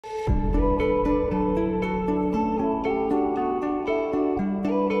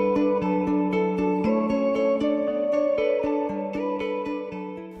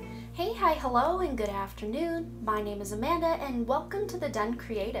Hello and good afternoon. My name is Amanda and welcome to the Den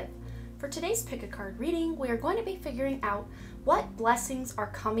Creative. For today's pick a card reading, we are going to be figuring out what blessings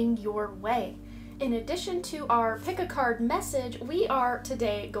are coming your way. In addition to our pick a card message, we are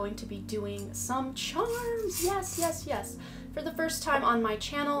today going to be doing some charms. Yes. For the first time on my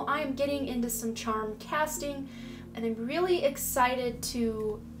channel, I am getting into some charm casting and I'm really excited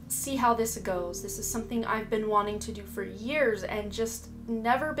to see how this goes. This is something I've been wanting to do for years and just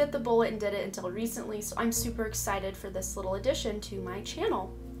never bit the bullet and did it until recently, so I'm super excited for this little addition to my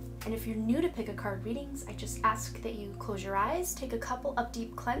channel. And if you're new to pick a card readings, I just ask that you close your eyes, take a couple of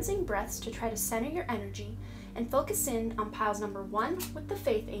deep cleansing breaths to try to center your energy and focus in on piles number 1 with the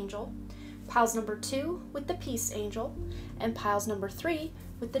Faith Angel, piles number 2 with the Peace Angel, and piles number 3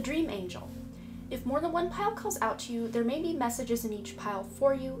 with the Dream Angel. If more than one pile calls out to you, there may be messages in each pile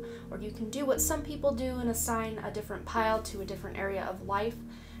for you, or you can do what some people do and assign a different pile to a different area of life.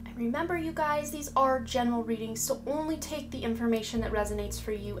 And remember, you guys, these are general readings, so only take the information that resonates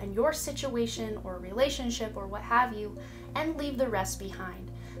for you and your situation or relationship or what have you, and leave the rest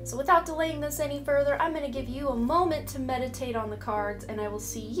behind. So without delaying this any further, I'm going to give you a moment to meditate on the cards, and I will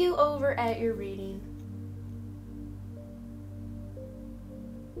see you over at your reading.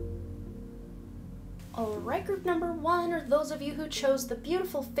 Alright, group number 1, or those of you who chose the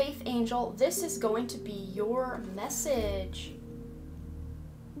beautiful Faith Angel, this is going to be your message.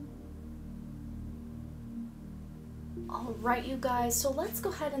 Alright, you guys, so let's go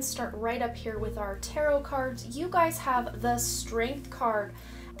ahead and start right up here with our tarot cards. You guys have the Strength card.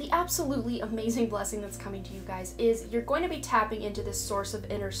 The absolutely amazing blessing that's coming to you guys is you're going to be tapping into this source of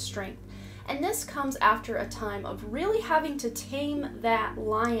inner strength. And this comes after a time of really having to tame that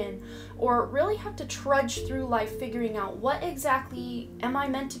lion, or really have to trudge through life figuring out what exactly am I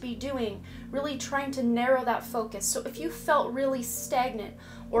meant to be doing, really trying to narrow that focus. So if you felt really stagnant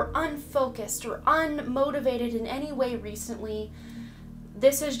or unfocused or unmotivated in any way recently,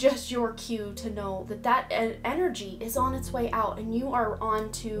 this is just your cue to know that that energy is on its way out and you are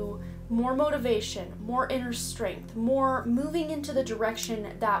on to more motivation, more inner strength, more moving into the direction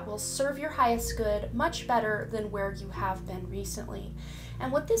that will serve your highest good much better than where you have been recently.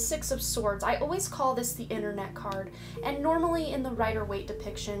 And with this Six of Swords, I always call this the Internet card. And normally in the Rider-Waite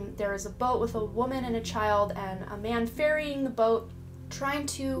depiction, there is a boat with a woman and a child and a man ferrying the boat, trying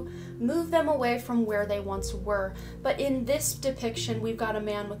to move them away from where they once were. But in this depiction, we've got a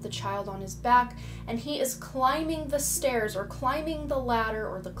man with the child on his back, and he is climbing the stairs or climbing the ladder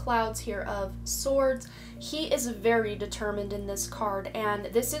or the clouds here of swords. He is very determined in this card, and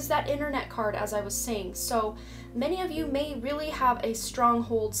this is that Internet card, as I was saying. So many of you may really have a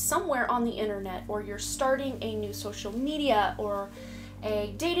stronghold somewhere on the internet, or you're starting a new social media or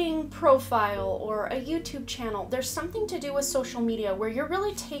a dating profile or a YouTube channel. There's something to do with social media where you're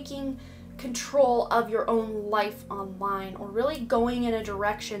really taking control of your own life online, or really going in a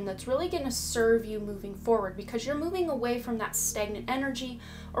direction that's really going to serve you moving forward, because you're moving away from that stagnant energy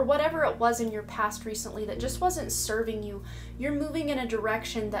or whatever it was in your past recently that just wasn't serving you. You're moving in a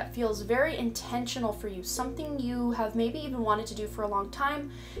direction that feels very intentional for you, something you have maybe even wanted to do for a long time,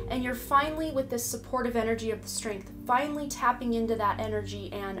 and you're finally, with this supportive energy of the Strength, finally tapping into that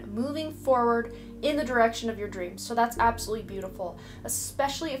energy and moving forward in the direction of your dreams. So that's absolutely beautiful,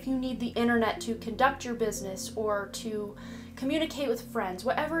 especially if you need the internet to conduct your business or to communicate with friends.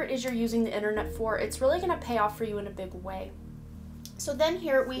 Whatever it is you're using the internet for, it's really going to pay off for you in a big way. So then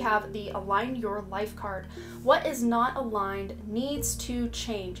here we have the Align Your Life card. What is not aligned needs to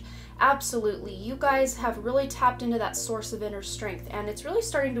change. Absolutely. You guys have really tapped into that source of inner strength, and it's really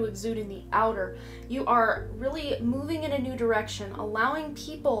starting to exude in the outer. You are really moving in a new direction, allowing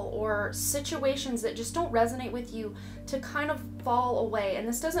people or situations that just don't resonate with you to kind of fall away. And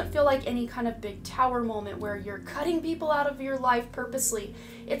this doesn't feel like any kind of big tower moment where you're cutting people out of your life purposely.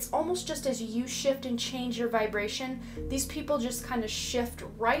 It's almost just as you shift and change your vibration, these people just kind of shift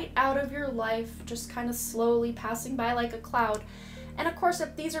right out of your life, just kind of slowly passing by like a cloud. And of course,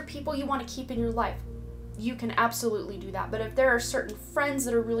 if these are people you want to keep in your life, you can absolutely do that. But if there are certain friends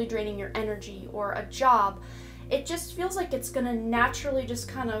that are really draining your energy, or a job, it just feels like it's going to naturally just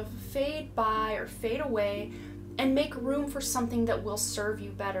kind of fade by or fade away and make room for something that will serve you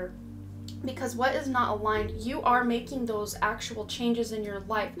better. Because what is not aligned, you are making those actual changes in your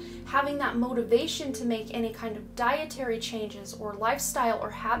life, having that motivation to make any kind of dietary changes or lifestyle or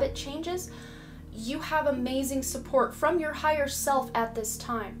habit changes. You have amazing support from your higher self at this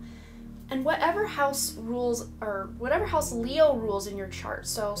time. And whatever house rules, or whatever house Leo rules in your chart,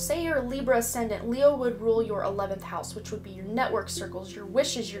 so say you're a Libra ascendant, Leo would rule your 11th house, which would be your network circles, your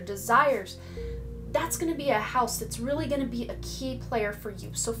wishes, your desires. that's going to be a house that's really going to be a key player for you.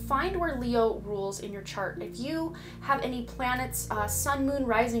 So find where Leo rules in your chart. If you have any planets, sun, moon,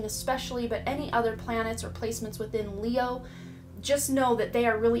 rising especially, but any other planets or placements within Leo, just know that they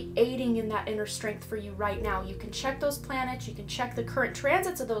are really aiding in that inner strength for you right now. You can check those planets, you can check the current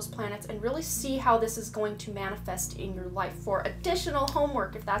transits of those planets, and really see how this is going to manifest in your life for additional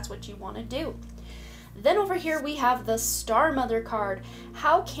homework if that's what you want to do. Then over here we have the Star Mother card.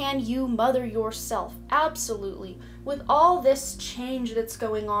 How can you mother yourself? Absolutely. With all this change that's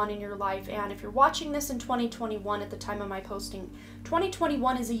going on in your life, and if you're watching this in 2021 at the time of my posting,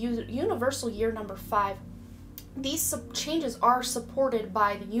 2021 is a universal year number 5. These changes are supported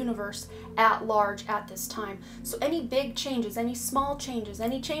by the universe at large at this time. So any big changes, any small changes,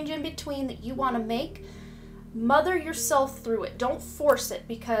 any change in between that you want to make, mother yourself through it. Don't force it,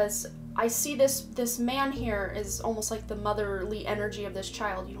 because I see this man here is almost like the motherly energy of this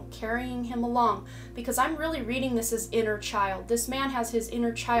child, you know, carrying him along, because I'm really reading this as inner child. This man has his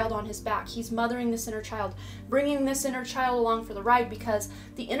inner child on his back. He's mothering this inner child, bringing this inner child along for the ride, because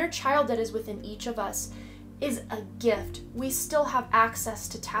the inner child that is within each of us is a gift. We still have access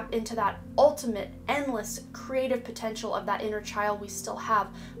to tap into that ultimate, endless, creative potential of that inner child we still have.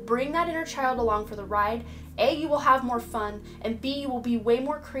 Bring that inner child along for the ride. A, you will have more fun, and B, you will be way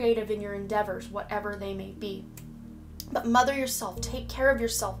more creative in your endeavors, whatever they may be. But mother yourself, take care of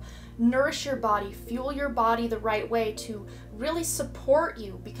yourself, nourish your body, fuel your body the right way to really support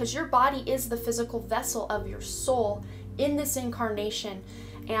you, because your body is the physical vessel of your soul in this incarnation.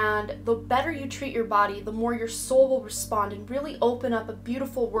 And the better you treat your body, the more your soul will respond and really open up a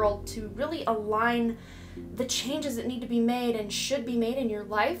beautiful world to really align the changes that need to be made and should be made in your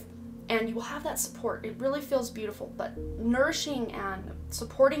life. And you will have that support. It really feels beautiful. But nourishing and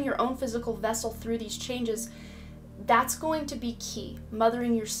supporting your own physical vessel through these changes, that's going to be key.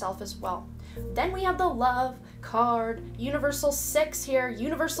 Mothering yourself as well. Then we have the Love card, Universal 6 here,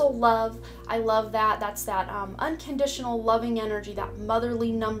 Universal Love. I love that. That's that unconditional loving energy, that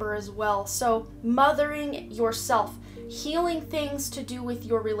motherly number as well. So mothering yourself, healing things to do with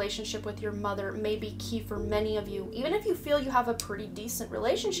your relationship with your mother may be key for many of you. Even if you feel you have a pretty decent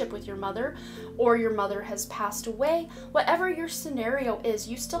relationship with your mother, or your mother has passed away, whatever your scenario is,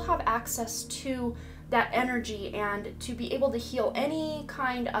 you still have access to that energy and to be able to heal any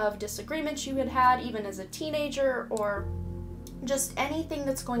kind of disagreements you had even as a teenager, or just anything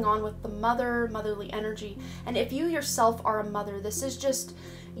that's going on with the motherly energy. And if you yourself are a mother, this is just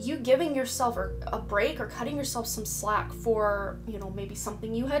you giving yourself a break or cutting yourself some slack for, you know, maybe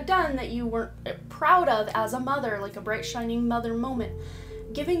something you had done that you weren't proud of as a mother, like a bright shining mother moment.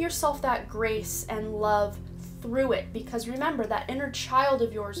 Giving yourself that grace and love through it, because remember, that inner child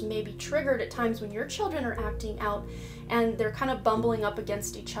of yours may be triggered at times when your children are acting out and they're kind of bumbling up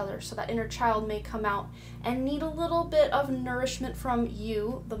against each other. So that inner child may come out and need a little bit of nourishment from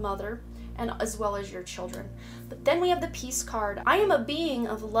you, the mother, and as well as your children. But then we have the Peace card. I am a being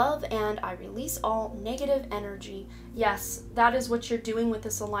of love and I release all negative energy. Yes, that is what you're doing with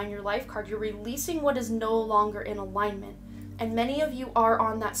this Align Your Life card. You're releasing what is no longer in alignment. And many of you are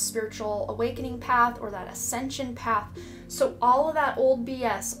on that spiritual awakening path or that ascension path. So all of that old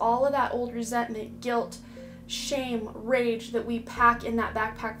BS, all of that old resentment, guilt, shame, rage that we pack in that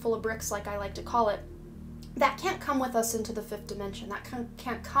backpack full of bricks, like I like to call it, that can't come with us into the 5th dimension. That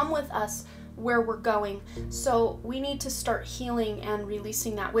can't come with us where we're going. So we need to start healing and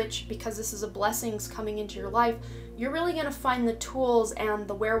releasing that, which, because this is a blessings coming into your life, you're really going to find the tools and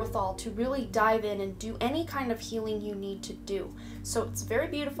the wherewithal to really dive in and do any kind of healing you need to do. So it's very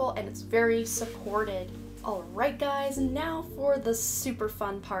beautiful and it's very supported. All right, guys, now for the super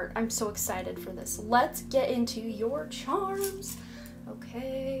fun part. I'm so excited for this. Let's get into your charms.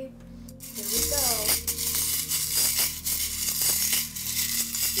 Okay, here we go.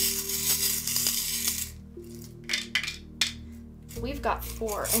 We've got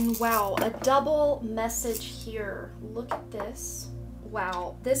 4, and wow, a double message here. Look at this.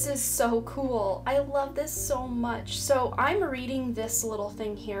 Wow, this is so cool. I love this so much. So I'm reading this little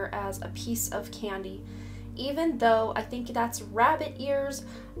thing here as a piece of candy. Even though I think that's rabbit ears,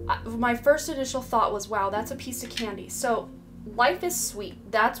 my first initial thought was, wow, that's a piece of candy. So life is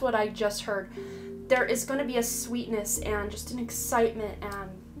sweet. That's what I just heard. There is going to be a sweetness and just an excitement, and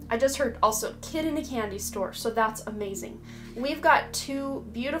I just heard also kid in a candy store, so that's amazing. We've got 2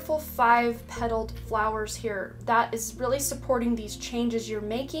 beautiful 5-petaled flowers here. That is really supporting these changes you're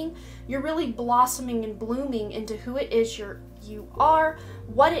making. You're really blossoming and blooming into who it is you are,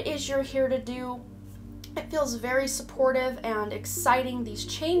 what it is you're here to do. It feels very supportive and exciting, these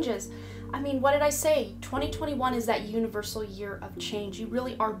changes. I mean, what did I say? 2021 is that universal year of change. You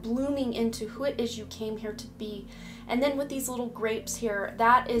really are blooming into who it is you came here to be. And then with these little grapes here,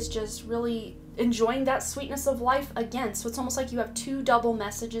 that is just really enjoying that sweetness of life again. So it's almost like you have two double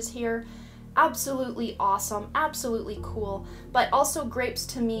messages here. Absolutely awesome, absolutely cool. But also grapes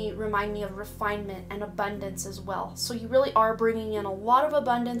to me remind me of refinement and abundance as well. So you really are bringing in a lot of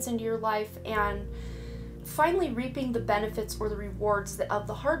abundance into your life and finally reaping the benefits or the rewards of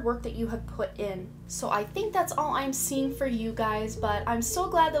the hard work that you have put in. So I think that's all I'm seeing for you guys, but I'm so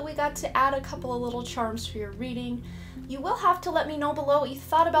glad that we got to add a couple of little charms for your reading. You will have to let me know below what you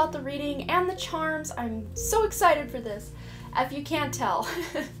thought about the reading and the charms. I'm so excited for this, if you can't tell.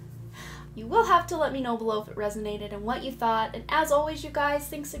 You will have to let me know below if it resonated and what you thought. And as always, you guys,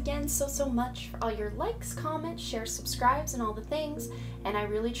 thanks again so much for all your likes, comments, shares, subscribes, and all the things. And I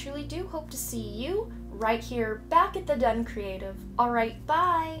really truly do hope to see you right here back at the Den Creative. Alright,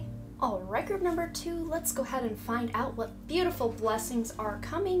 bye! Alright, group number 2, let's go ahead and find out what beautiful blessings are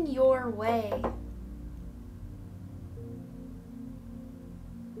coming your way.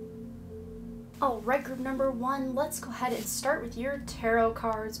 Alright, group number 1, let's go ahead and start with your tarot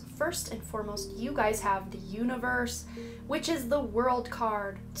cards. First and foremost, you guys have the Universe, which is the World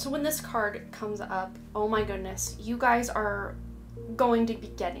card. So when this card comes up, oh my goodness, you guys are going to be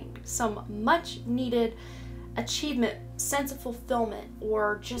getting some much needed achievement, sense of fulfillment,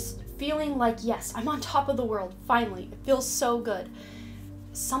 or just feeling like, yes, I'm on top of the world, finally. It feels so good.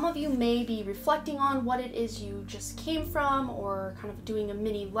 Some of you may be reflecting on what it is you just came from, or kind of doing a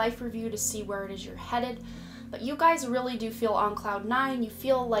mini life review to see where it is you're headed. But you guys really do feel on cloud 9. You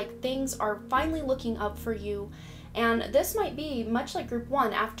feel like things are finally looking up for you. And this might be much like group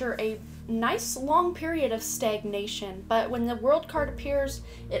 1 after a nice long period of stagnation. But when the World card appears,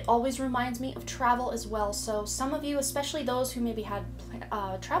 it always reminds me of travel as well. So some of you, especially those who maybe had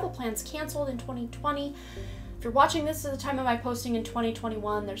travel plans canceled in 2020, if you're watching this at the time of my posting in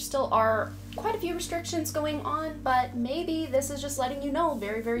 2021, there still are quite a few restrictions going on, but maybe this is just letting you know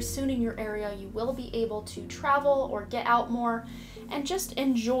very soon in your area you will be able to travel or get out more and just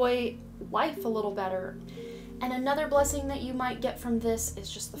enjoy life a little better. And another blessing that you might get from this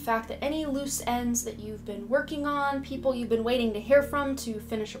is just the fact that any loose ends that you've been working on, people you've been waiting to hear from to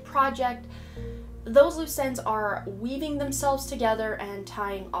finish a project, those loose ends are weaving themselves together and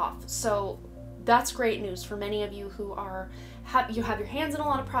tying off. So that's great news for many of you who you have your hands in a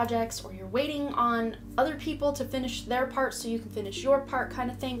lot of projects, or you're waiting on other people to finish their part so you can finish your part kind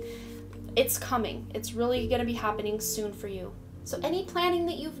of thing. It's coming. It's really going to be happening soon for you. So any planning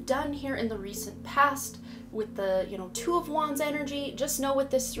that you've done here in the recent past with the, Two of Wands energy, just know with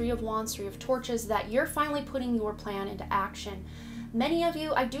this Three of Wands, Three of Torches, that you're finally putting your plan into action. Many of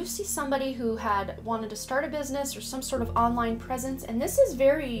you, I do see somebody who had wanted to start a business or some sort of online presence, and this is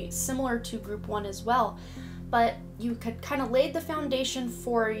very similar to group 1 as well, but you could kind of laid the foundation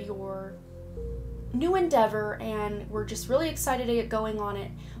for your new endeavor and we're just really excited to get going on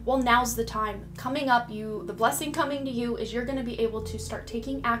it. Well, now's the time. Coming up, the blessing coming to you is you're going to be able to start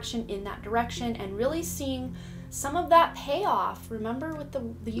taking action in that direction and really seeing some of that payoff. Remember, with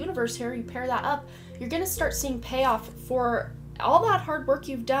the Universe here, you pair that up, you're going to start seeing payoff for all that hard work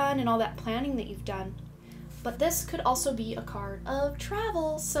you've done and all that planning that you've done. But this could also be a card of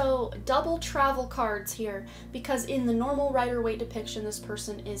travel, so double travel cards here, because in the normal Rider-Waite depiction, this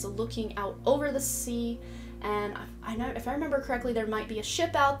person is looking out over the sea, and I know, if I remember correctly, there might be a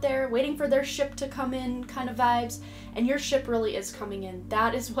ship out there waiting for their ship to come in kind of vibes, and your ship really is coming in.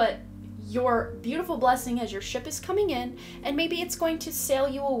 That is what your beautiful blessing is. Your ship is coming in, and maybe it's going to sail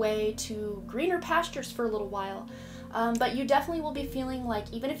you away to greener pastures for a little while. But you definitely will be feeling like,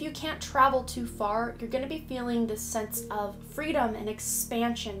 even if you can't travel too far, you're going to be feeling this sense of freedom and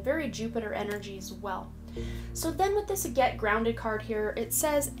expansion, very Jupiter energy as well. So then with this Get Grounded card here, it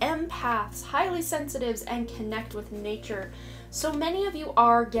says empaths, highly sensitives, and connect with nature. So many of you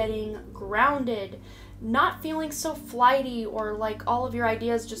are getting grounded, not feeling so flighty or like all of your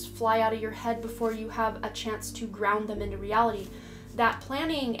ideas just fly out of your head before you have a chance to ground them into reality. That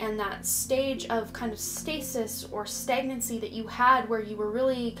planning and that stage of kind of stasis or stagnancy that you had where you were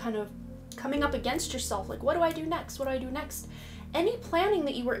really kind of coming up against yourself, like, what do I do next? What do I do next? Any planning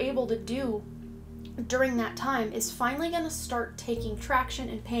that you were able to do during that time is finally going to start taking traction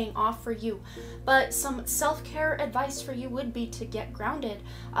and paying off for you. But some self-care advice for you would be to get grounded.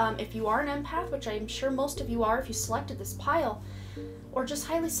 If you are an empath, which I'm sure most of you are if you selected this pile, or just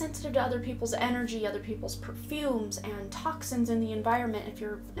highly sensitive to other people's energy, other people's perfumes and toxins in the environment, if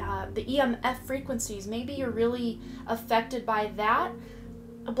you're the EMF frequencies, maybe you're really affected by that.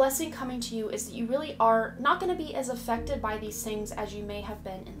 a blessing coming to you is that you really are not going to be as affected by these things as you may have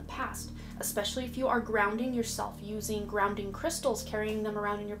been in the past, especially if you are grounding yourself using grounding crystals, carrying them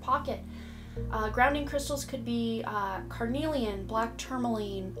around in your pocket. Grounding crystals could be carnelian, black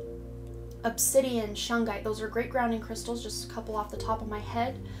tourmaline, obsidian, shungite. Those are great grounding crystals, just a couple off the top of my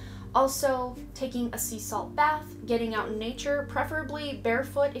head. Also, taking a sea salt bath, getting out in nature, preferably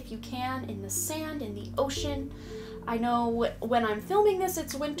barefoot if you can, in the sand, in the ocean. I know when I'm filming this,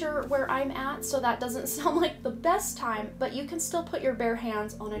 it's winter where I'm at, so that doesn't sound like the best time, but you can still put your bare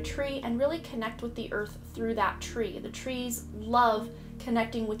hands on a tree and really connect with the earth through that tree. The trees love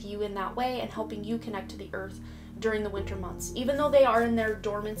connecting with you in that way and helping you connect to the earth during the winter months. Even though they are in their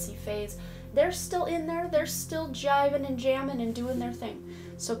dormancy phase, they're still in there, they're still jiving and jamming and doing their thing.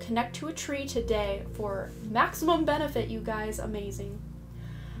 So connect to a tree today for maximum benefit, you guys. Amazing.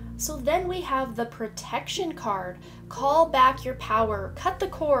 So then we have the protection card. Call back your power, cut the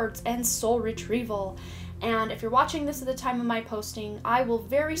cords, and soul retrieval. And if you're watching this at the time of my posting, I will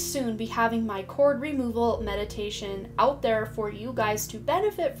very soon be having my cord removal meditation out there for you guys to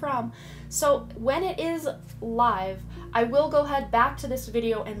benefit from. So when it is live, I will go ahead back to this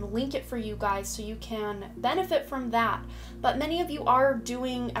video and link it for you guys so you can benefit from that. But many of you are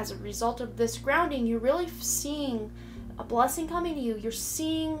doing, as a result of this grounding, you're really seeing a blessing coming to you. You're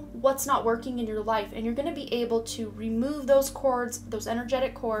seeing what's not working in your life, and you're going to be able to remove those cords, those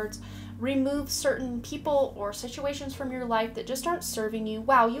energetic cords, remove certain people or situations from your life that just aren't serving you.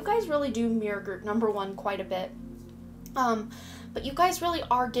 Wow, you guys really do mirror group number 1 quite a bit. But you guys really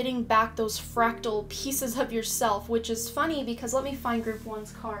are getting back those fractal pieces of yourself, which is funny because let me find group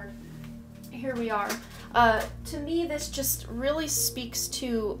 1's card. Here we are. To me, this just really speaks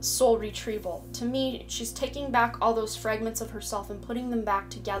to soul retrieval. To me, she's taking back all those fragments of herself and putting them back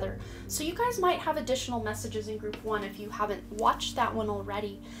together. So you guys might have additional messages in group 1 if you haven't watched that one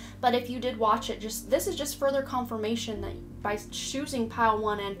already. But if you did watch it, this is just further confirmation that by choosing pile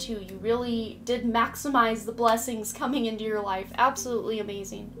 1 and 2, you really did maximize the blessings coming into your life. Absolutely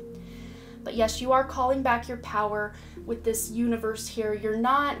amazing. But yes, you are calling back your power with this universe here. You're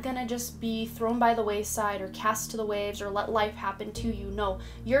not gonna just be thrown by the wayside or cast to the waves or let life happen to you. No,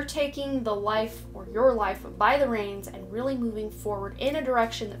 you're taking the life or your life by the reins and really moving forward in a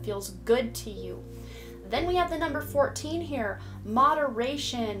direction that feels good to you. Then we have the number 14 here,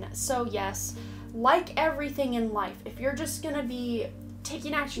 moderation. So yes, like everything in life, if you're just gonna be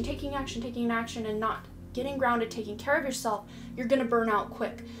taking action and not getting grounded, taking care of yourself, you're gonna burn out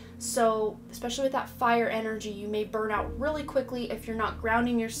quick. So especially with that fire energy, you may burn out really quickly if you're not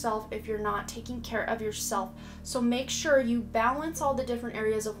grounding yourself, if you're not taking care of yourself. So make sure you balance all the different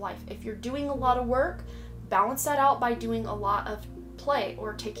areas of life. If you're doing a lot of work, balance that out by doing a lot of play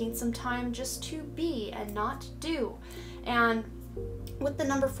or taking some time just to be and not do. And with the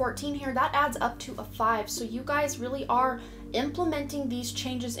number 14 here, that adds up to a 5. So you guys really are implementing these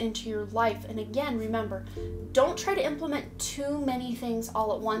changes into your life. And again, remember, don't try to implement too many things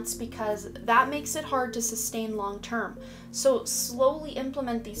all at once because that makes it hard to sustain long term. So slowly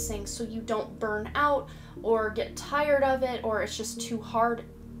implement these things so you don't burn out or get tired of it or it's just too hard,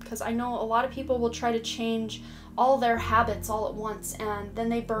 because I know a lot of people will try to change all their habits all at once and then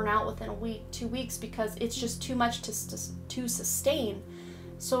they burn out within a week, 2 weeks, because it's just too much to sustain.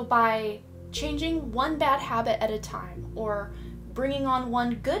 So by changing one bad habit at a time or bringing on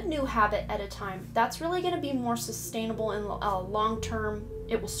one good new habit at a time, that's really going to be more sustainable and long term.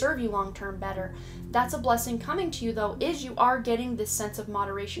 It will serve you long term better. That's a blessing coming to you though, is you are getting this sense of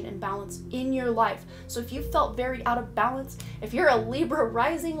moderation and balance in your life. So if you felt very out of balance, if you're a Libra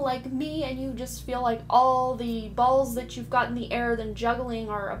rising like me and you just feel like all the balls that you've got in the air then juggling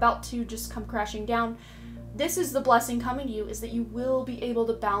are about to just come crashing down, this is the blessing coming to you, is that you will be able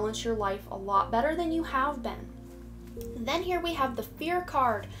to balance your life a lot better than you have been. Then here we have the fear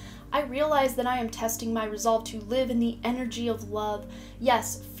card. I realize that I am testing my resolve to live in the energy of love.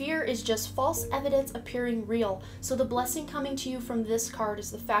 Yes, fear is just false evidence appearing real. So the blessing coming to you from this card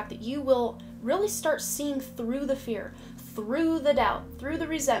is the fact that you will really start seeing through the fear, through the doubt, through the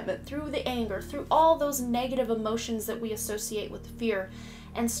resentment, through the anger, through all those negative emotions that we associate with fear,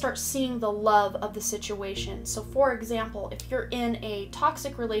 and start seeing the love of the situation. So for example, if you're in a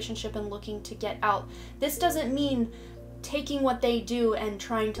toxic relationship and looking to get out, this doesn't mean taking what they do and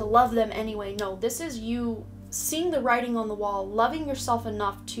trying to love them anyway. No, this is you seeing the writing on the wall, loving yourself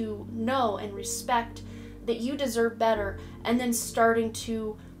enough to know and respect that you deserve better, and then starting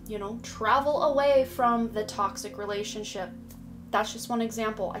to, travel away from the toxic relationship. That's just one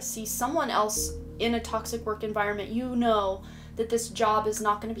example. I see someone else in a toxic work environment, that this job is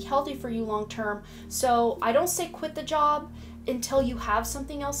not going to be healthy for you long term. So I don't say quit the job until you have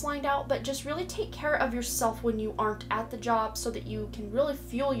something else lined out, but just really take care of yourself when you aren't at the job so that you can really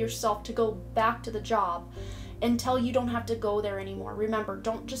fuel yourself to go back to the job until you don't have to go there anymore. Remember,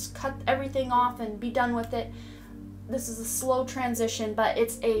 don't just cut everything off and be done with it. This is a slow transition, but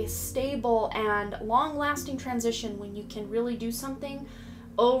it's a stable and long-lasting transition when you can really do something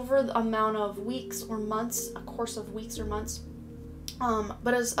over the amount of weeks or months, a course of weeks or months.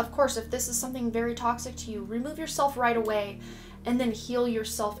 But of course, if this is something very toxic to you, remove yourself right away and then heal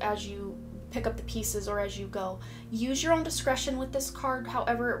yourself as you pick up the pieces or as you go. Use your own discretion with this card,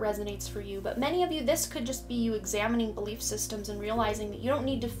 however it resonates for you. But many of you, this could just be you examining belief systems and realizing that you don't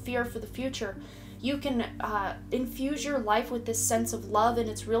need to fear for the future. You can infuse your life with this sense of love, and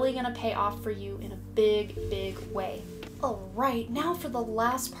it's really going to pay off for you in a big, big way. Alright, now for the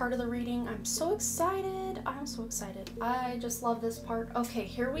last part of the reading. I'm so excited. I'm so excited. I just love this part. Okay,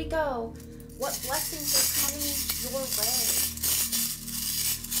 here we go. What blessings are coming your way?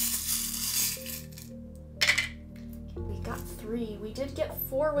 We got 3. We did get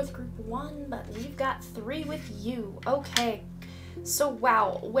 4 with group 1, but we've got 3 with you. Okay. So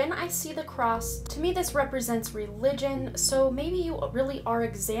wow, when I see the cross, to me this represents religion. So maybe you really are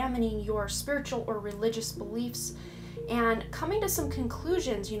examining your spiritual or religious beliefs and coming to some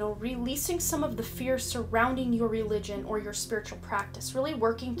conclusions, you know, releasing some of the fear surrounding your religion or your spiritual practice, really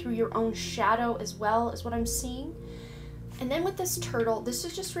working through your own shadow as well is what I'm seeing. And then with this turtle, this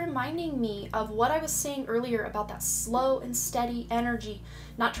is just reminding me of what I was saying earlier about that slow and steady energy,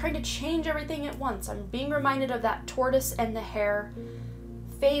 not trying to change everything at once. I'm being reminded of that tortoise and the hare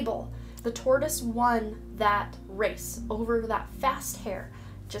fable. The tortoise won that race over that fast hare,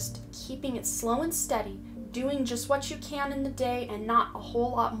 just keeping it slow and steady, doing just what you can in the day and not a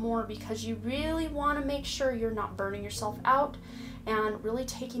whole lot more, because you really want to make sure you're not burning yourself out and really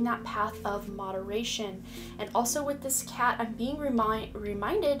taking that path of moderation. And also with this cat, I'm being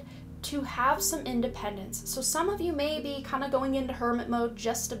reminded to have some independence. So some of you may be kind of going into hermit mode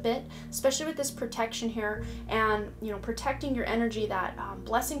just a bit, especially with this protection here, and you know, protecting your energy. That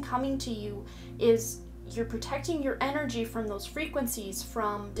blessing coming to you is you're protecting your energy from those frequencies,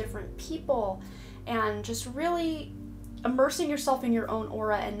 from different people, and just really immersing yourself in your own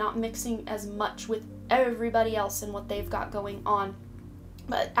aura and not mixing as much with everybody else and what they've got going on.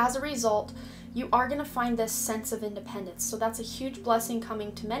 But as a result, you are going to find this sense of independence. So that's a huge blessing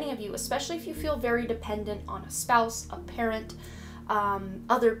coming to many of you, especially if you feel very dependent on a spouse, a parent,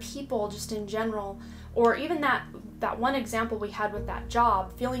 other people just in general, or even that one example we had with that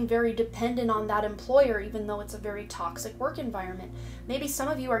job, feeling very dependent on that employer even though it's a very toxic work environment. Maybe some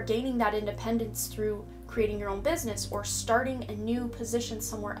of you are gaining that independence through creating your own business or starting a new position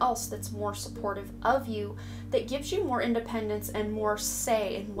somewhere else that's more supportive of you, that gives you more independence and more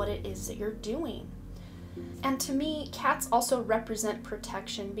say in what it is that you're doing. And to me, cats also represent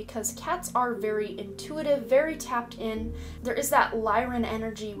protection, because cats are very intuitive, very tapped in. There is that Lyran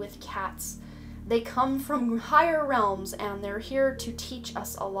energy with cats. They come from higher realms and they're here to teach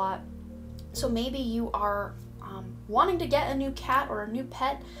us a lot. So maybe you are wanting to get a new cat or a new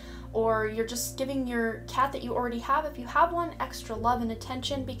pet, or you're just giving your cat that you already have, if you have one, extra love and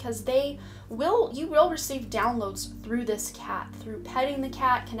attention, because you will receive downloads through this cat, through petting the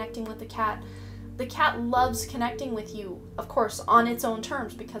cat, connecting with the cat. The cat loves connecting with you, of course, on its own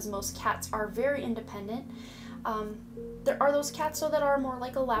terms, because most cats are very independent. There are those cats though that are more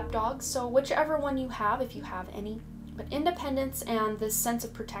like a lap dog, so whichever one you have, if you have any. But independence and this sense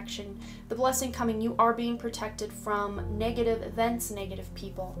of protection, the blessing coming, you are being protected from negative events, negative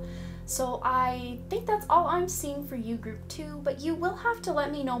people. So I think that's all I'm seeing for you, group 2, but you will have to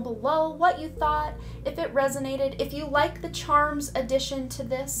let me know below what you thought, if it resonated, if you like the charms addition to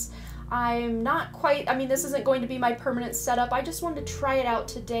this. I'm not quite, I mean, this isn't going to be my permanent setup. I just wanted to try it out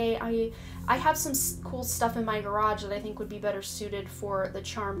today. I have some cool stuff in my garage that I think would be better suited for the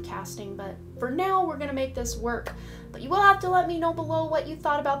charm casting, but for now we're gonna make this work. But you will have to let me know below what you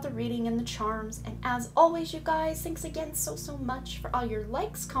thought about the reading and the charms. And as always, you guys, thanks again so much for all your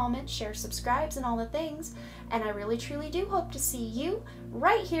likes, comments, shares, subscribes, and all the things. And I really truly do hope to see you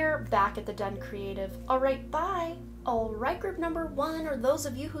right here back at the Done Creative. Alright, bye! Alright, group number 1, or those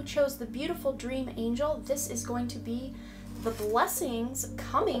of you who chose the beautiful Dream Angel, this is going to be the blessings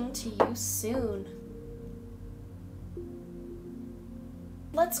coming to you soon.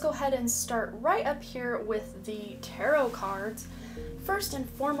 Let's go ahead and start right up here with the tarot cards. First and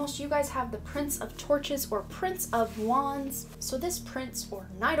foremost, you guys have the Prince of Torches or Prince of Wands. So this Prince or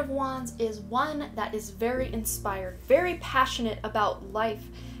Knight of Wands is one that is very inspired, very passionate about life.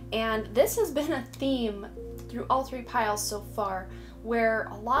 And this has been a theme through all 3 piles so far. where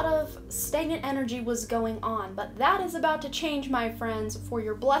a lot of stagnant energy was going on. But that is about to change, my friends. For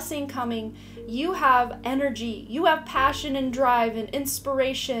your blessing coming, you have energy, you have passion and drive and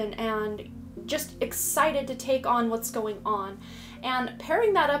inspiration and just excited to take on what's going on. And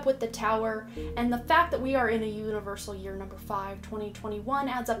pairing that up with the Tower and the fact that we are in a universal year number 5, 2021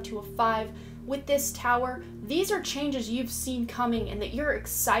 adds up to a 5 with this Tower. These are changes you've seen coming and that you're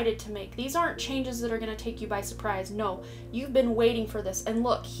excited to make. These aren't changes that are going to take you by surprise. No, you've been waiting for this. And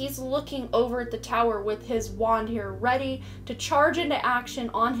look, he's looking over at the Tower with his wand here, ready to charge into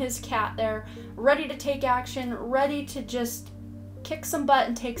action on his cat there, ready to take action, ready to just kick some butt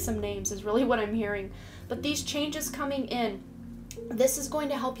and take some names is really what I'm hearing. But these changes coming in, this is going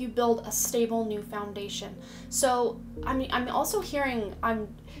to help you build a stable new foundation. So, I mean, I'm also hearing,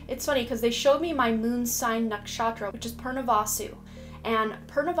 it's funny because they showed me my moon sign nakshatra, which is Purnavasu. And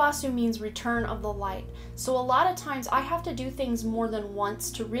Purnavasu means return of the light. So a lot of times I have to do things more than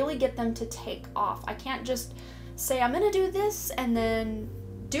once to really get them to take off. I can't just say, I'm going to do this and then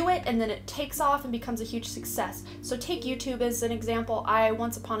do it and then it takes off and becomes a huge success. So take YouTube as an example. I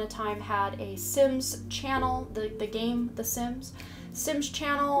once upon a time had a Sims channel, the game The Sims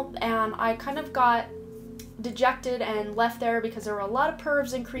channel, and I kind of got dejected and left there because there were a lot of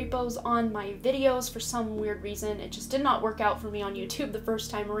pervs and creepos on my videos for some weird reason. It just did not work out for me on YouTube the first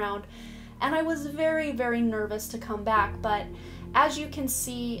time around, and I was very, very nervous to come back. But as you can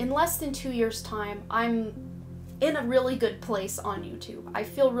see, in less than 2 years' time, I'm in a really good place on YouTube. I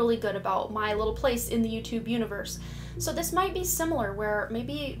feel really good about my little place in the YouTube universe. So this might be similar, where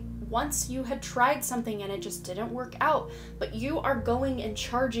maybe once you had tried something and it just didn't work out, but you are going and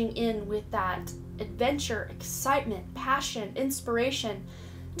charging in with that adventure, excitement, passion, inspiration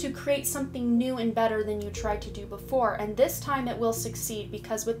to create something new and better than you tried to do before. And this time it will succeed,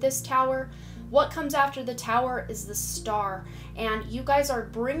 because with this Tower, what comes after the Tower is the Star, and you guys are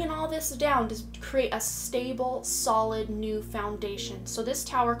bringing all this down to create a stable, solid, new foundation. So this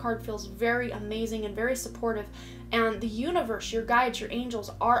Tower card feels very amazing and very supportive, and the universe, your guides, your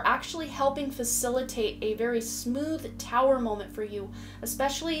angels, are actually helping facilitate a very smooth Tower moment for you,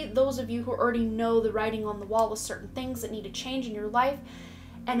 especially those of you who already know the writing on the wall with certain things that need to change in your life.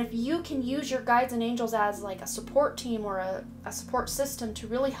 And if you can use your guides and angels as like a support team or a support system to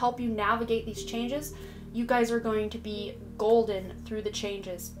really help you navigate these changes, you guys are going to be golden through the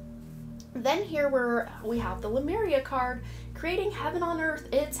changes. Then here we have the Lemuria card, creating heaven on earth.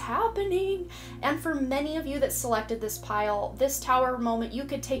 It's happening. And for many of you that selected this pile, this Tower moment, you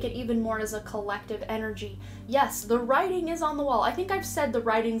could take it even more as a collective energy. Yes, the writing is on the wall. I think I've said the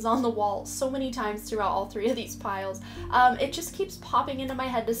writing's on the wall so many times throughout all 3 of these piles. It just keeps popping into my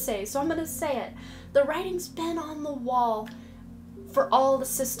head to say, so I'm going to say it. The writing's been on the wall for all the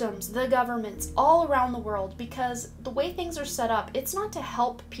systems, the governments, all around the world, because the way things are set up, it's not to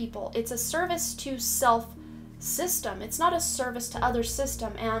help people. It's a service to self system. It's not a service to other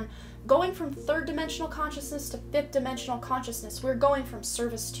system. And going from 3rd dimensional consciousness to 5th dimensional consciousness, we're going from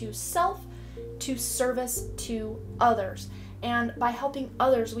service to self to service to others. And by helping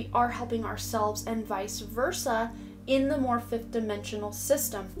others, we are helping ourselves, and vice versa in the more 5th dimensional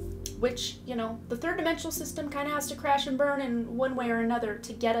system, which, you know, the 3rd dimensional system kind of has to crash and burn in one way or another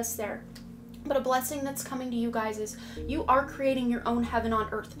to get us there. But a blessing that's coming to you guys is you are creating your own heaven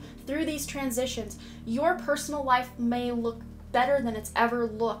on earth. Through these transitions, your personal life may look better than it's ever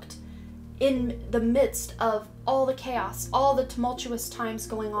looked in the midst of all the chaos, all the tumultuous times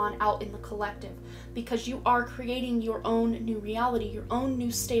going on out in the collective, because you are creating your own new reality, your own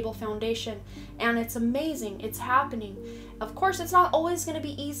new stable foundation, and it's amazing. It's happening. Of course, it's not always going to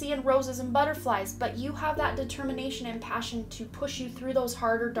be easy and roses and butterflies, but you have that determination and passion to push you through those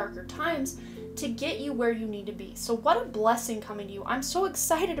harder, darker times to get you where you need to be. So what a blessing coming to you. I'm so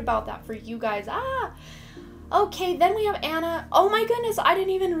excited about that for you guys. Okay, then we have Anna. Oh my goodness, I didn't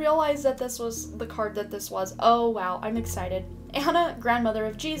even realize that this was the card that this was. Oh wow, I'm excited. Anna, grandmother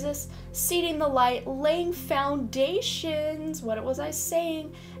of Jesus, seeding the light, laying foundations, what was I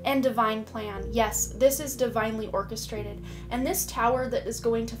saying? And divine plan. Yes, this is divinely orchestrated. And this tower that is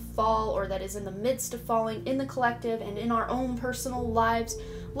going to fall, or that is in the midst of falling in the collective and in our own personal lives,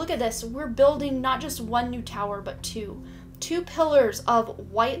 look at this. We're building not just one new tower, but two. 2 pillars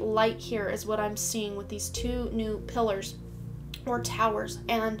of white light here is what I'm seeing with these 2 new pillars or towers.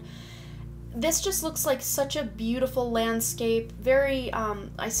 And this just looks like such a beautiful landscape. Very,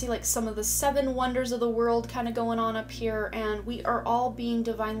 I see like some of the 7 wonders of the world kind of going on up here, and we are all being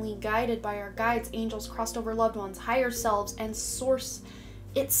divinely guided by our guides, angels, crossed over loved ones, higher selves, and source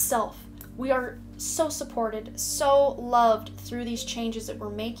itself. We are so supported, so loved through these changes that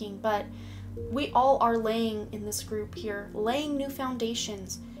we're making, but We all are laying in this group here, laying new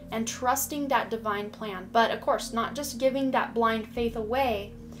foundations and trusting that divine plan. But of course, not just giving that blind faith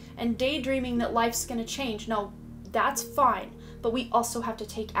away and daydreaming that life's going to change. No, that's fine. But we also have to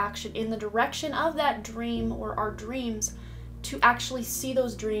take action in the direction of that dream or our dreams to actually see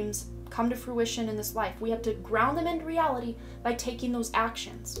those dreams come to fruition in this life. We have to ground them into reality by taking those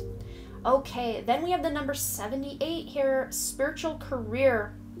actions. Okay, then we have the number 78 here, spiritual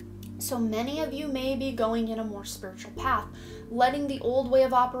career. So many of you may be going in a more spiritual path, letting the old way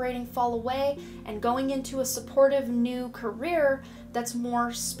of operating fall away and going into a supportive new career that's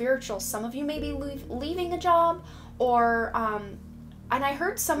more spiritual. Some of you may be leaving a job, or and I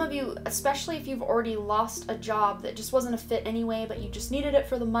heard some of you, especially if you've already lost a job that just wasn't a fit anyway, but you just needed it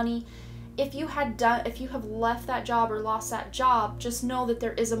for the money. If you have left that job or lost that job, just know that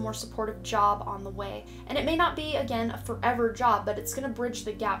there is a more supportive job on the way. And it may not be, again, a forever job, but it's going to bridge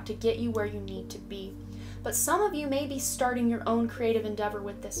the gap to get you where you need to be. But some of you may be starting your own creative endeavor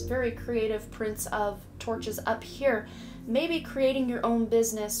with this very creative Prince of Torches up here. Maybe creating your own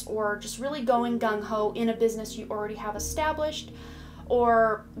business, or just really going gung-ho in a business you already have established,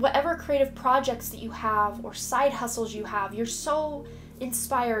 or whatever creative projects that you have or side hustles you have. You're so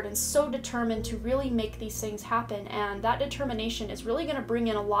inspired and so determined to really make these things happen, and that determination is really going to bring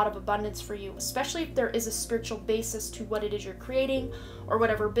in a lot of abundance for you, especially if there is a spiritual basis to what it is you're creating or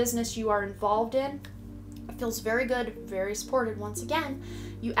whatever business you are involved in. It feels very good, very supported. Once again,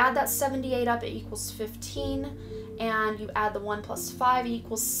 you add that 78 up, it equals 15, and you add the 1 plus 5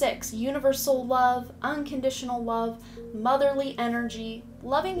 equals 6. Universal love, unconditional love, motherly energy,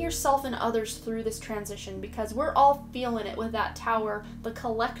 loving yourself and others through this transition, because we're all feeling it with that tower, the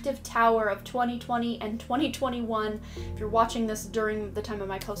collective tower of 2020 and 2021. If you're watching this during the time of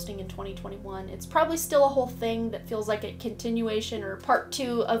my posting in 2021, it's probably still a whole thing that feels like a continuation or part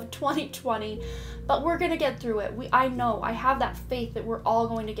 2 of 2020, but we're gonna get through it. I know, I have that faith that we're all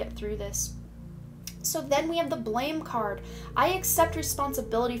going to get through this. So then we have the blame card. I accept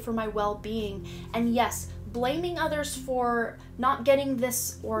responsibility for my well-being, and yes, blaming others for not getting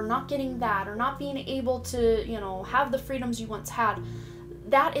this or not getting that or not being able to, have the freedoms you once had,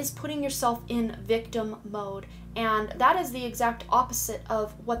 that is putting yourself in victim mode. And that is the exact opposite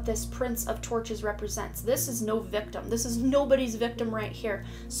of what this Prince of Torches represents. This is no victim. This is nobody's victim right here.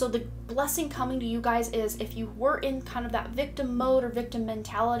 So the blessing coming to you guys is, if you were in kind of that victim mode or victim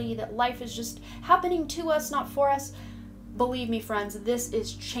mentality, that life is just happening to us, not for us, believe me, friends, this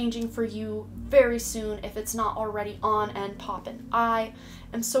is changing for you very soon if it's not already on and popping. I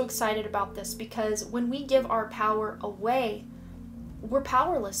am so excited about this, because when we give our power away, we're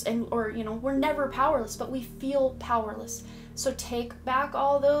powerless, we're never powerless, but we feel powerless. So take back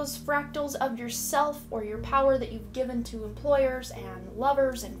all those fractals of yourself or your power that you've given to employers and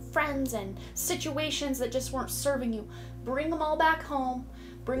lovers and friends and situations that just weren't serving you. Bring them all back home,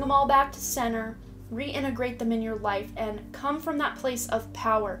 bring them all back to center, reintegrate them in your life, and come from that place of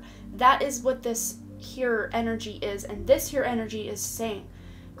power. That is what this here energy is, and this here energy is saying,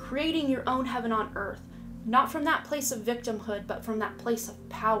 creating your own heaven on earth. Not from that place of victimhood, but from that place of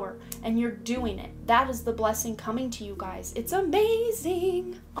power. And you're doing it. That is the blessing coming to you guys. It's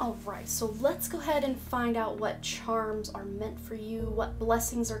amazing. All right, so let's go ahead and find out what charms are meant for you, what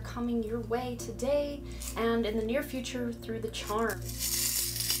blessings are coming your way today and in the near future through the charm.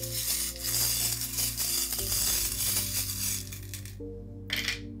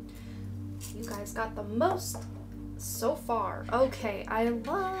 You guys got the most so far. Okay, I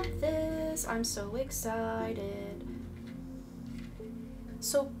love this. I'm so excited.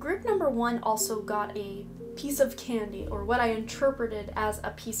 So group number 1 also got a piece of candy, or what I interpreted as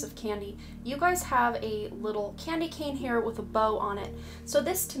a piece of candy. You guys have a little candy cane here with a bow on it. So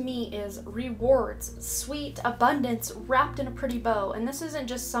this to me is rewards, sweet abundance wrapped in a pretty bow. And this isn't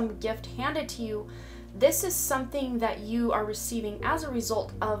just some gift handed to you. This is something that you are receiving as a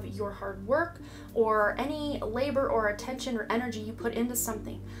result of your hard work or any labor or attention or energy you put into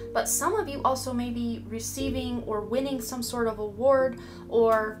something. But some of you also may be receiving or winning some sort of award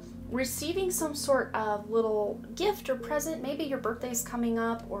or receiving some sort of little gift or present. Maybe your birthday's coming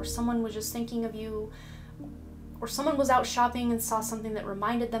up, or someone was just thinking of you, or someone was out shopping and saw something that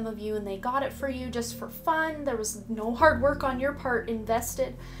reminded them of you and they got it for you just for fun. There was no hard work on your part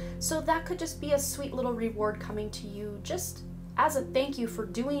invested. So that could just be a sweet little reward coming to you just as a thank you for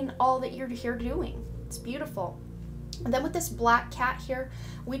doing all that you're here doing. It's beautiful. And then with this black cat here,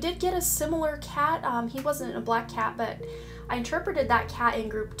 we did get a similar cat. He wasn't a black cat, but I interpreted that cat in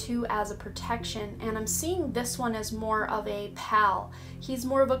group 2 as a protection, and I'm seeing this one as more of a pal. He's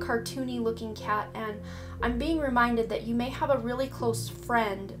more of a cartoony looking cat, and I'm being reminded that you may have a really close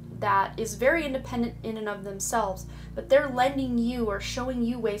friend that is very independent in and of themselves, but they're lending you or showing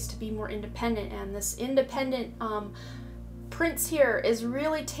you ways to be more independent. And this independent prince here is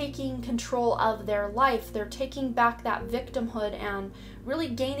really taking control of their life. They're taking back that victimhood and really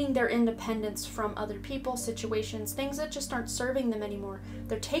gaining their independence from other people, situations, things that just aren't serving them anymore.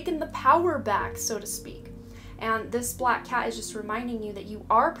 They're taking the power back, so to speak. And this black cat is just reminding you that you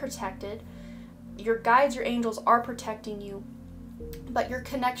are protected. Your guides, your angels are protecting you, but your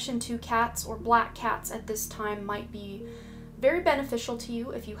connection to cats or black cats at this time might be very beneficial to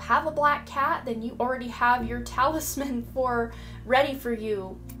you. If you have a black cat, then you already have your talisman ready for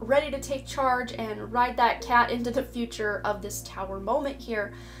you, ready to take charge and ride that cat into the future of this tower moment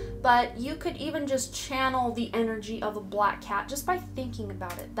here. But you could even just channel the energy of a black cat just by thinking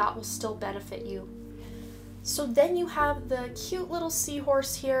about it. That will still benefit you. So then you have the cute little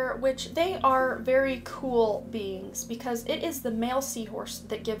seahorse here, which they are very cool beings because it is the male seahorse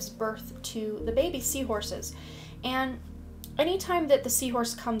that gives birth to the baby seahorses. And anytime that the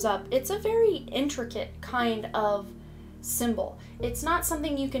seahorse comes up, it's a very intricate kind of symbol. It's not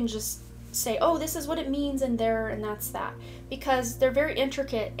something you can just say, oh, this is what it means and that's that, because they're very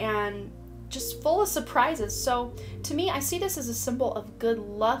intricate and just full of surprises. So to me, I see this as a symbol of good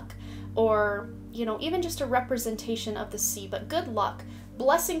luck, or you know, even just a representation of the sea, but good luck.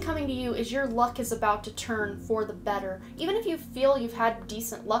 Blessing coming to you is your luck is about to turn for the better. Even if you feel you've had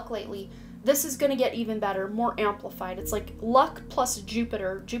decent luck lately, this is going to get even better, more amplified. It's like luck plus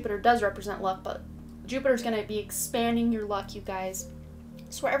Jupiter. Jupiter does represent luck, but Jupiter's going to be expanding your luck, you guys.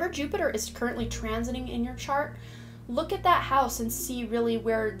 So wherever Jupiter is currently transiting in your chart, look at that house and see really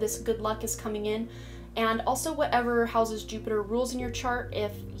where this good luck is coming in. And also whatever houses Jupiter rules in your chart,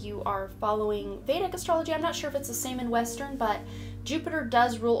 if you are following Vedic astrology, I'm not sure if it's the same in Western, but Jupiter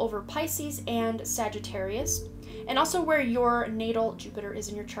does rule over Pisces and Sagittarius. And also where your natal Jupiter is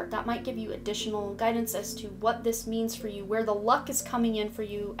in your chart, that might give you additional guidance as to what this means for you, where the luck is coming in for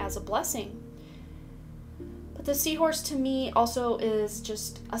you as a blessing. But the seahorse to me also is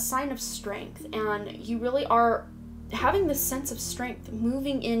just a sign of strength, and you really are having this sense of strength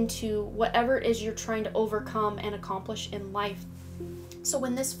moving into whatever it is you're trying to overcome and accomplish in life. So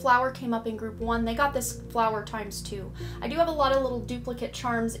when this flower came up in group 1, they got this flower ×2. I do have a lot of little duplicate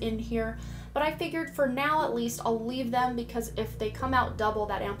charms in here, but I figured for now at least I'll leave them, because if they come out double,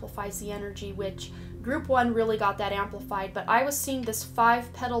 that amplifies the energy, which group 1 really got that amplified. But I was seeing this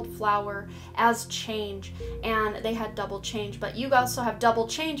 5-petaled flower as change, and they had double change. But you also have double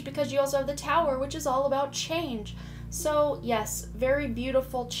change because you also have the tower, which is all about change. So yes, very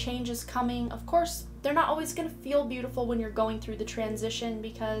beautiful changes coming. Of course, they're not always going to feel beautiful when you're going through the transition,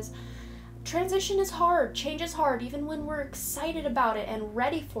 because transition is hard, change is hard. Even when we're excited about it and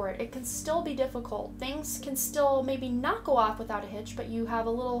ready for it, it can still be difficult. Things can still maybe not go off without a hitch, but you have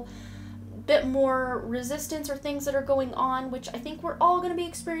a little bit more resistance or things that are going on, which I think we're all going to be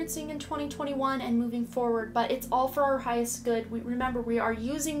experiencing in 2021 and moving forward, but it's all for our highest good. Remember, we are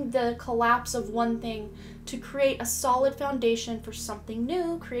using the collapse of one thing to create a solid foundation for something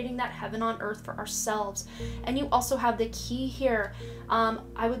new, creating that heaven on earth for ourselves. And you also have the key here.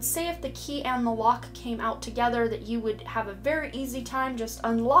 I would say if the key and the lock came out together, that you would have a very easy time just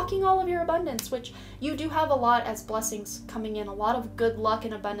unlocking all of your abundance, which you do have a lot as blessings coming in, a lot of good luck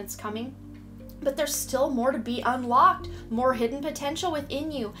and abundance coming. But there's still more to be unlocked, more hidden potential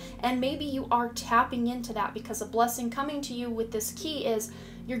within you. And maybe you are tapping into that, because a blessing coming to you with this key is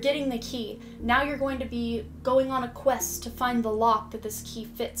you're getting the key. Now you're going to be going on a quest to find the lock that this key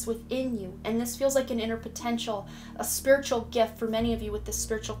fits within you. And this feels like an inner potential, a spiritual gift for many of you with this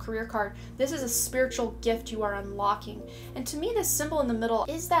spiritual career card. This is a spiritual gift you are unlocking. And to me, this symbol in the middle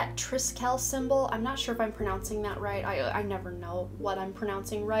is that Triskel symbol. I'm not sure if I'm pronouncing that right. I never know what I'm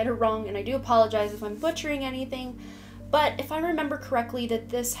pronouncing right or wrong, and I do apologize if I'm butchering anything. But if I remember correctly, that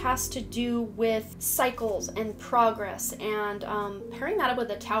this has to do with cycles and progress, and pairing that up with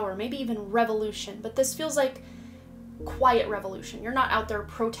a tower, maybe even revolution. But this feels like quiet revolution. You're not out there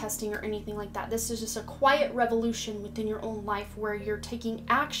protesting or anything like that. This is just a quiet revolution within your own life where you're taking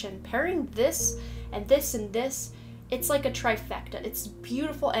action. Pairing this and this and this, it's like a trifecta. It's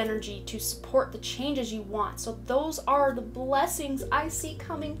beautiful energy to support the changes you want. So those are the blessings I see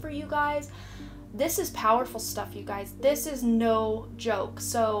coming for you guys. This is powerful stuff, you guys. This is no joke.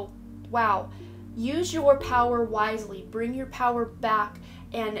 So, wow. Use your power wisely. Bring your power back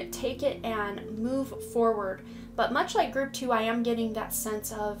and take it and move forward. But much like group 2, I am getting that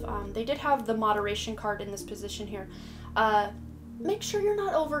sense of, they did have the moderation card in this position here. Make sure you're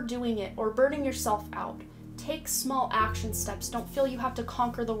not overdoing it or burning yourself out. Take small action steps. Don't feel you have to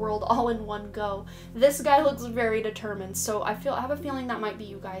conquer the world all in one go. This guy looks very determined, so I have a feeling that might be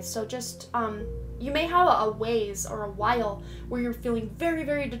you guys. So just, you may have a ways or a while where you're feeling very,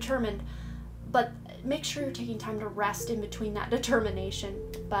 very determined, but make sure you're taking time to rest in between that determination.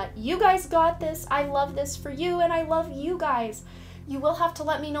 But you guys got this. I love this for you, and I love you guys. You will have to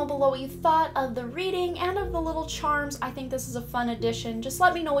let me know below what you thought of the reading and of the little charms. I think this is a fun addition. Just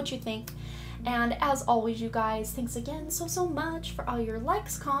let me know what you think. And as always, you guys, thanks again so much for all your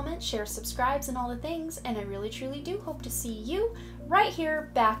likes, comments, shares, subscribes, and all the things. And I really, truly do hope to see you right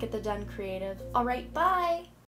here back at the Done Creative. All right, bye.